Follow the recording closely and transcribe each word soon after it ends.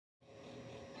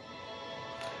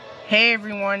Hey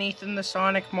everyone, Ethan the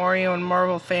Sonic, Mario, and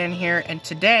Marvel fan here, and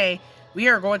today we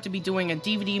are going to be doing a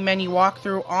DVD menu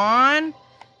walkthrough on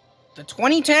the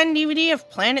 2010 DVD of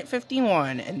Planet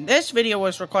 51, and this video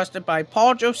was requested by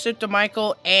Paul Joseph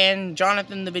DeMichael and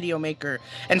Jonathan the Videomaker.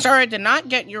 And sorry I did not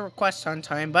get your requests on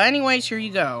time, but anyways, here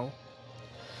you go.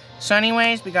 So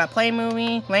anyways, we got play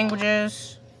movie,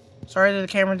 languages. Sorry that the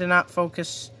camera did not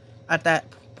focus at that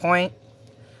point.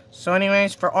 So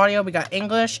anyways, for audio, we got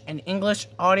English and English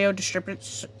audio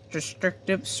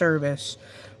descriptive service.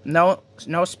 No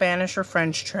Spanish or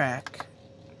French track.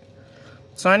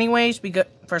 So anyways, we got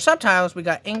for subtitles, we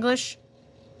got English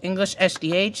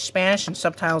SDH, Spanish, and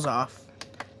subtitles off.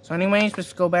 So anyways,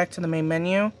 let's go back to the main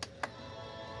menu.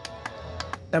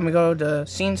 Then we go to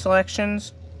scene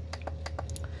selections.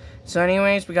 So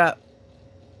anyways, we got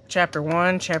Chapter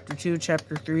 1, Chapter 2,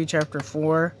 Chapter 3, Chapter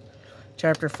 4,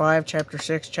 Chapter 5, Chapter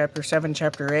 6, Chapter 7,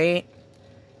 Chapter 8,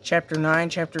 Chapter 9,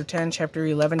 Chapter 10, Chapter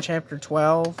 11, Chapter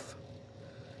 12,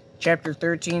 Chapter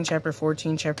 13, Chapter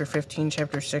 14, Chapter 15,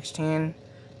 Chapter 16,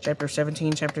 Chapter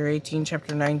 17, Chapter 18,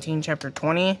 Chapter 19, Chapter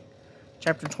 20,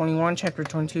 Chapter 21, Chapter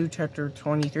 22, Chapter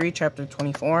 23, Chapter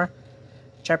 24,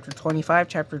 Chapter 25,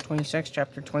 Chapter 26,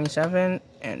 Chapter 27,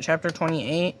 and Chapter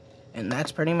 28, and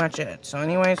that's pretty much it. So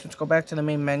anyways, let's go back to the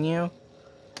main menu.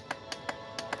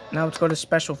 Now let's go to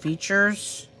special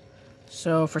features.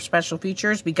 So for special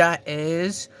features, we got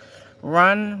is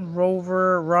Run,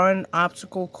 Rover, Run,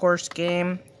 Obstacle Course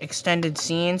Game, Extended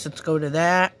Scenes. Let's go to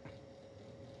that.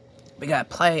 We got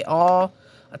Play All,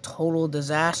 A Total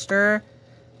Disaster,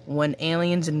 When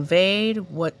Aliens Invade,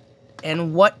 What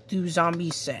Do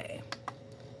Zombies Say?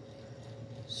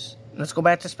 Let's go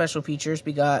back to special features.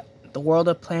 We got The World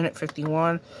of Planet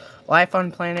 51, Life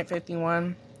on Planet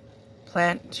 51,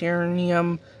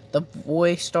 Planetarium, The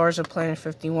Voice Stars of Planet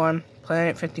 51,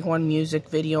 Planet 51 Music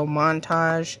Video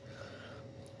Montage,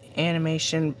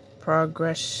 Animation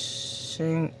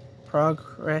Progressing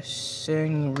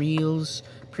Reels,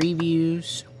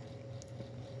 Previews.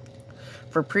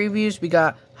 For previews, we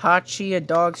got Hachi, A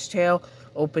Dog's Tale,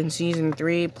 Open Season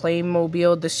 3,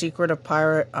 Playmobil, The Secret of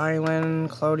Pirate Island,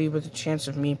 Cloudy with a Chance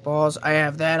of Meatballs. I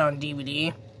have that on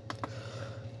DVD.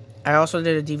 I also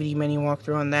did a DVD menu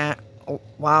walkthrough on that a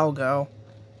while ago.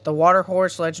 The Water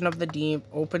Horse, Legend of the Deep,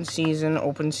 Open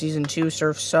Season 2,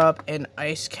 Surf's Up, and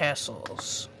Ice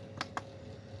Castles.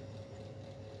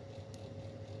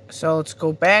 So let's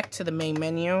go back to the main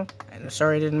menu. And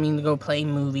sorry, I didn't mean to go play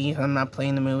movie. I'm not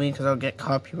playing the movie because I'll get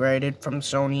copyrighted from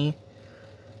Sony.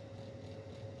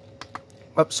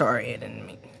 Oops, sorry, it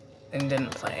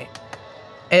didn't play.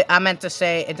 I meant to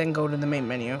say it didn't go to the main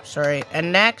menu. Sorry.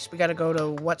 And next, we gotta go to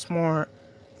What's More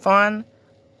Fun.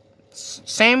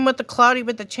 Same with the Cloudy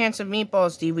with the Chance of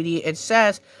Meatballs DVD. It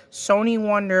says, Sony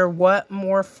wonder what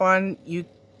more fun you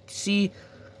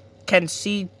can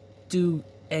see, do,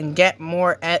 and get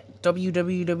more at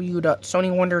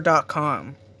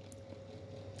www.sonywonder.com.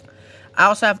 I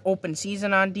also have Open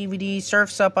Season on DVD,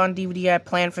 Surf's Up on DVD at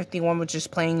Plan 51, which is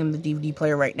playing in the DVD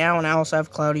player right now, and I also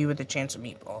have Cloudy with a Chance of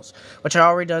Meatballs, which I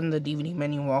already done the DVD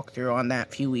menu walkthrough on that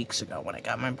a few weeks ago, when I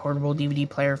got my portable DVD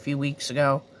player a few weeks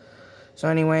ago. So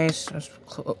anyways, let's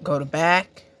go to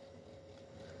back.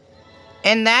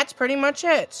 And that's pretty much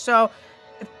it. So,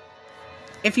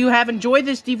 if you have enjoyed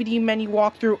this DVD menu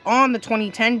walkthrough on the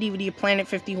 2010 DVD of Planet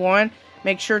 51,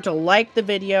 make sure to like the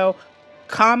video,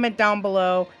 comment down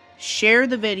below, share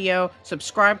the video,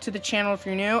 subscribe to the channel if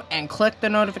you're new, and click the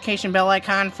notification bell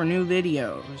icon for new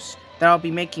videos that I'll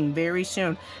be making very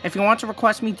soon. If you want to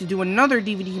request me to do another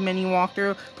DVD menu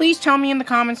walkthrough, please tell me in the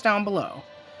comments down below.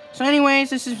 So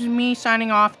anyways, this is me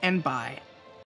signing off, and bye.